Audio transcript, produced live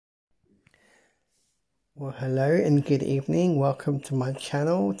Well, hello and good evening. Welcome to my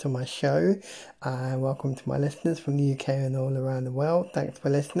channel, to my show. Welcome to my listeners from the UK and all around the world. Thanks for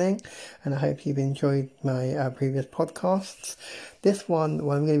listening, and I hope you've enjoyed my previous podcasts. This one,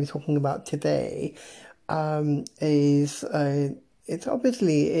 what I'm going to be talking about today, is it's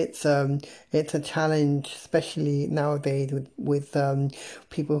obviously it's a challenge, especially nowadays with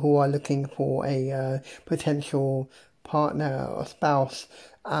people who are looking for a potential partner or spouse,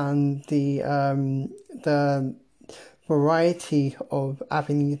 and the variety of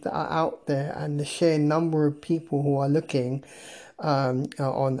avenues that are out there and the sheer number of people who are looking on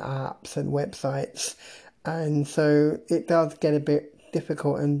apps and websites. And so it does get a bit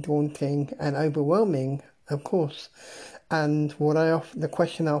difficult and daunting and overwhelming, of course. And the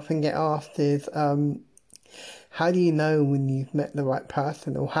question I often get asked is, how do you know when you've met the right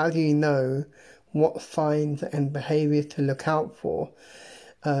person, or how do you know what signs and behaviors to look out for,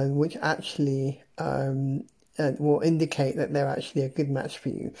 which actually will indicate that they're actually a good match for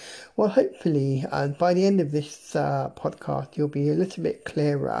you? Well, hopefully, by the end of this podcast, you'll be a little bit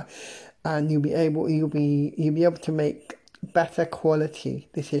clearer, and you'll be able to make better quality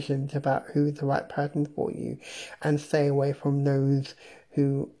decisions about who's the right person for you, and stay away from those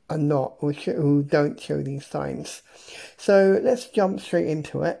who are not, or who don't show these signs. So let's jump straight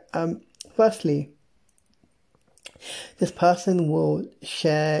into it. Firstly, this person will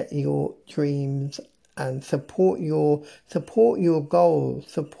share your dreams and support your goals,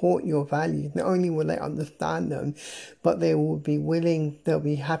 support your values. Not only will they understand them, but they'll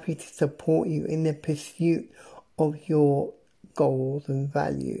be happy to support you in the pursuit of your goals and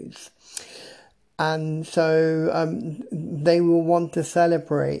values. And so they will want to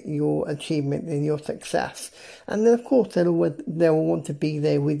celebrate your achievement and your success. And then, of course, they'll want to be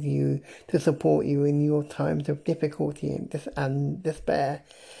there with you to support you in your times of difficulty and despair.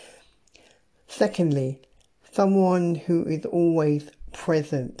 Secondly, someone who is always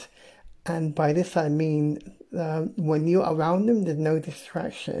present. And by this I mean, when you're around them, there's no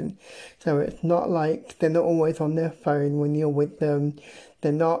distraction. So it's not like they're not always on their phone when you're with them.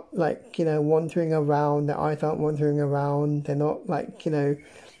 They're not like, wandering around. Their eyes aren't wandering around. They're not like, their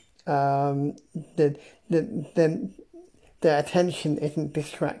attention isn't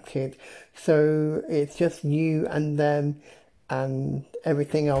distracted. So it's just you and them, and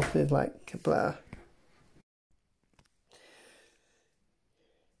everything else is like a blur.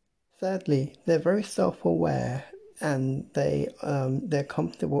 Thirdly, they're very self-aware, and they're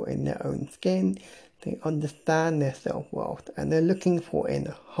comfortable in their own skin. They understand their self-worth, and they're looking for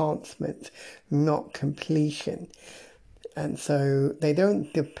enhancement, not completion. And so they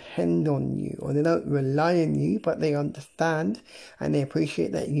don't depend on you, or they don't rely on you, but they understand and they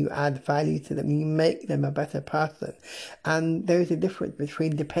appreciate that you add value to them. You make them a better person. And there's a difference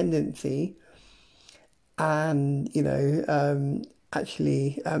between dependency and,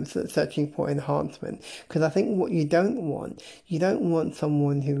 actually searching for enhancement. Because I think what you don't want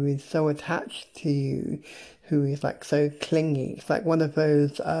someone who is so attached to you, who is like so clingy. It's like one of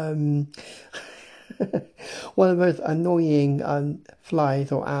those one of those annoying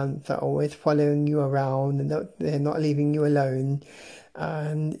flies or ants that are always following you around, and they're not leaving you alone.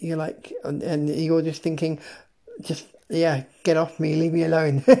 And you're like, and you're just thinking, just, yeah, get off me, leave me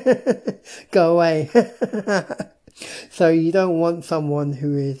alone, go away. So you don't want someone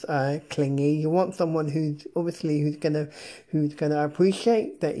who is clingy. You want someone who's gonna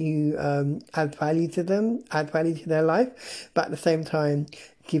appreciate that you add value to them, add value to their life, but at the same time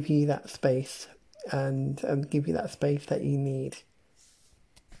give you that space, and give you that space that you need.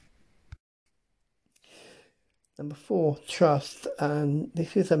 Number 4, trust. And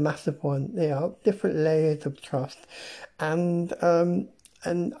this is a massive one. There are different layers of trust, and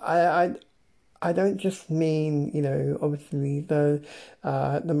I don't just mean, obviously the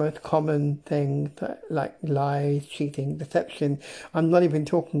most common things like lies, cheating, deception. I'm not even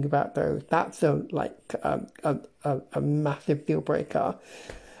talking about those. That's a massive deal breaker.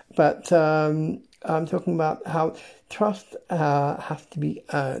 But I'm talking about how trust has to be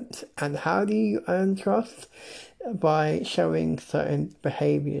earned. And how do you earn trust? By showing certain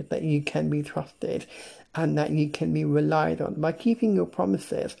behaviors that you can be trusted and that you can be relied on, by keeping your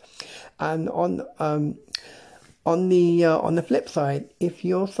promises. And on the flip side, if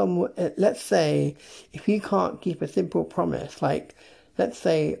you're someone, let's say, if you can't keep a simple promise, like let's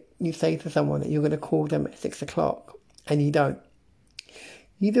say you say to someone that you're going to call them at 6 o'clock and you don't.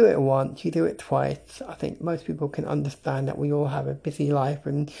 You do it once, you do it twice. I think most people can understand that we all have a busy life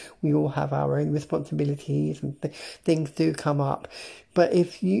and we all have our own responsibilities, and things do come up. But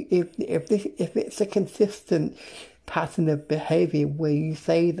if it's a consistent pattern of behavior where you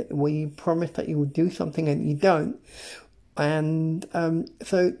say that, where you promise that you will do something and you don't. And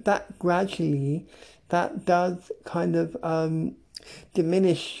so that gradually, that does kind of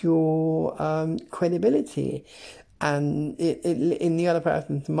diminish your credibility. And in the other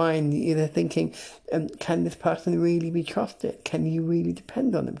person's mind, they're thinking, can this person really be trusted? Can you really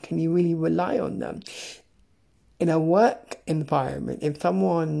depend on them? Can you really rely on them? In a work environment, if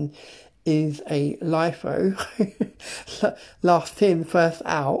someone is a LIFO, last in, first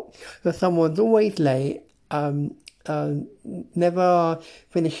out, so someone's always late, never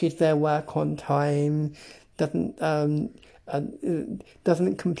finishes their work on time, doesn't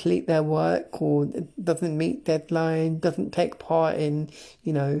complete their work or doesn't meet deadline, doesn't take part in,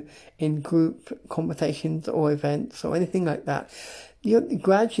 in group conversations or events or anything like that, you're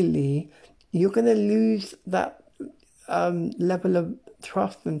going to lose that level of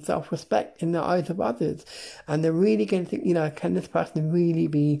trust and self-respect in the eyes of others, and they're really going to think, can this person really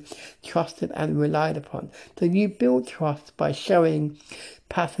be trusted and relied upon? So you build trust by showing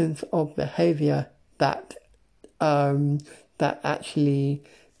patterns of behavior that actually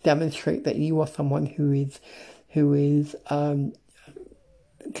demonstrate that you are someone who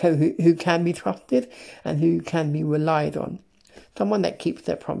can be trusted and who can be relied on, someone that keeps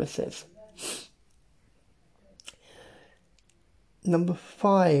their promises. Number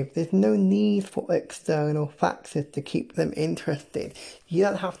 5, there's no need for external factors to keep them interested. You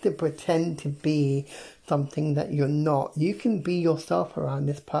don't have to pretend to be something that you're not. You can be yourself around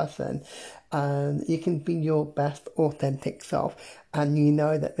this person, and you can be your best authentic self, and you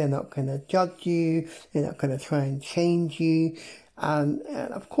know that they're not going to judge you, they're not going to try and change you. And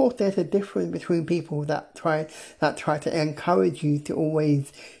of course, there's a difference between people that try to encourage you to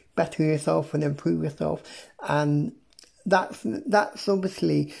always better yourself and improve yourself, and that's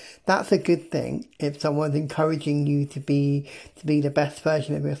obviously, that's a good thing if someone's encouraging you to be the best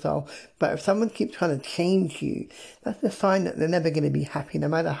version of yourself. But if someone keeps trying to change you, that's a sign that they're never going to be happy. No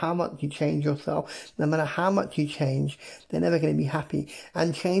matter how much you change yourself, no matter how much you change, they're never going to be happy.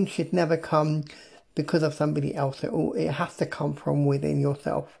 And change should never come because of somebody else. It has to come from within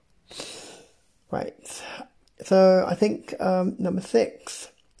yourself. Right. So I think number 6.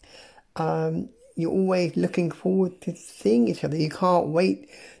 You're always looking forward to seeing each other. You can't wait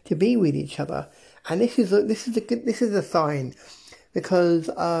to be with each other, and this is a sign, because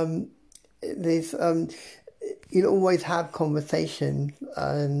you'll always have conversation,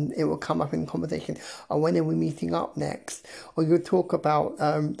 and it will come up in conversation. Or when are we meeting up next? Or you'll talk about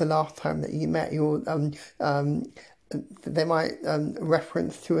the last time that you met. They might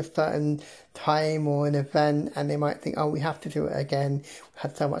reference to a certain time or an event, and they might think, oh, we have to do it again. We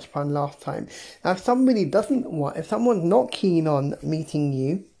had so much fun last time. Now, if someone's not keen on meeting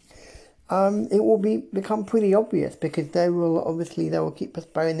you, it will become pretty obvious, because they will keep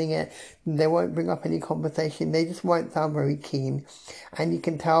postponing it. They won't bring up any conversation. They just won't sound very keen, and you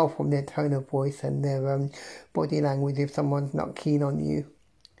can tell from their tone of voice and their body language if someone's not keen on you.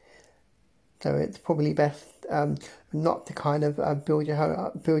 So it's probably best not to kind of build your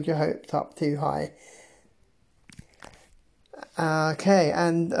hopes up too high. Okay,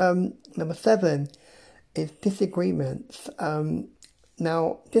 and number 7 is disagreements.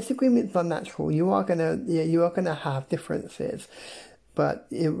 Now, disagreements are natural. You are gonna have differences, but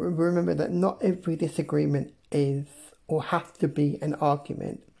remember that not every disagreement is or has to be an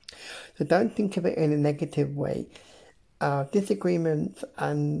argument. So don't think of it in a negative way. Disagreements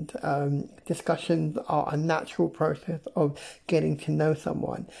and discussions are a natural process of getting to know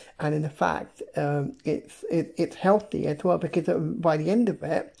someone, and in fact, it's healthy as well, because by the end of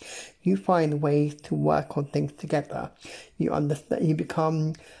it, you find ways to work on things together. You understand. You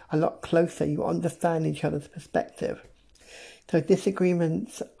become a lot closer. You understand each other's perspective. So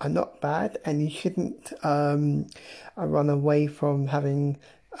disagreements are not bad, and you shouldn't run away from having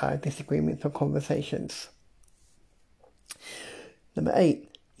disagreements or conversations. Number 8,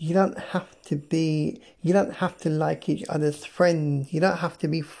 you don't have to like each other's friends. You don't have to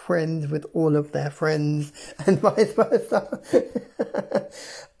be friends with all of their friends, and vice versa.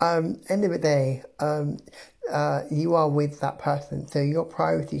 End of the day, you are with that person, so your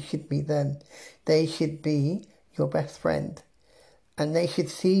priority should be them. They should be your best friend, and they should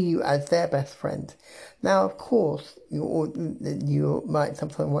see you as their best friend. Now, of course, you might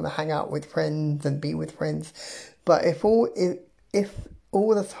sometimes want to hang out with friends and be with friends, but if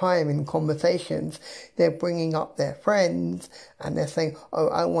all the time in conversations, they're bringing up their friends and they're saying, oh,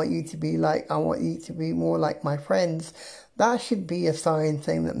 I want you to be more like my friends. That should be a sign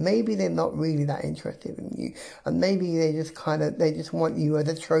saying that maybe they're not really that interested in you. And maybe they just want you as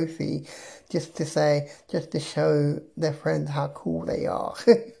a trophy, just to show their friends how cool they are.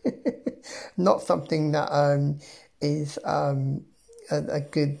 Not something that is a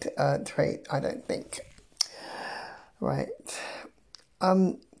good trait, I don't think. Right.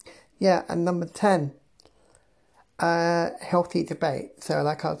 Yeah, and number 10, healthy debate. So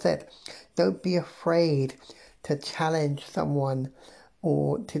like I said, don't be afraid to challenge someone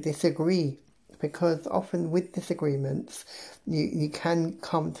or to disagree, because often with disagreements, you can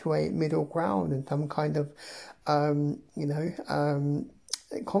come to a middle ground and some kind of,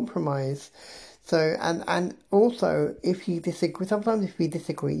 compromise. So, and also, if you disagree, sometimes if you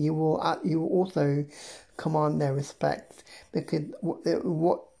disagree, you will also command their respect, because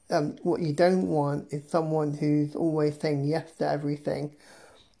what you don't want is someone who's always saying yes to everything,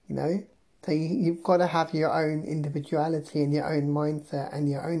 you know. So you've got to have your own individuality and your own mindset and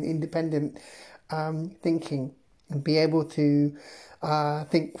your own independent thinking, and be able to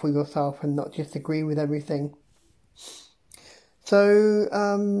think for yourself and not just agree with everything. So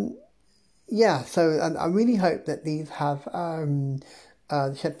yeah, so I really hope that these have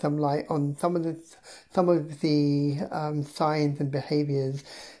shed some light on some of the signs and behaviours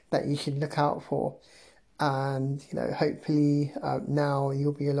that you should look out for. And hopefully now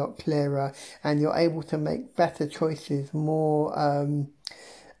you'll be a lot clearer and you're able to make better choices,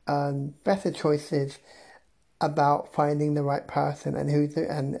 better choices about finding the right person and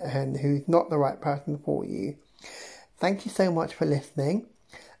who's not the right person for you. Thank you so much for listening,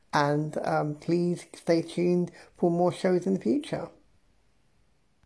 and please stay tuned for more shows in the future.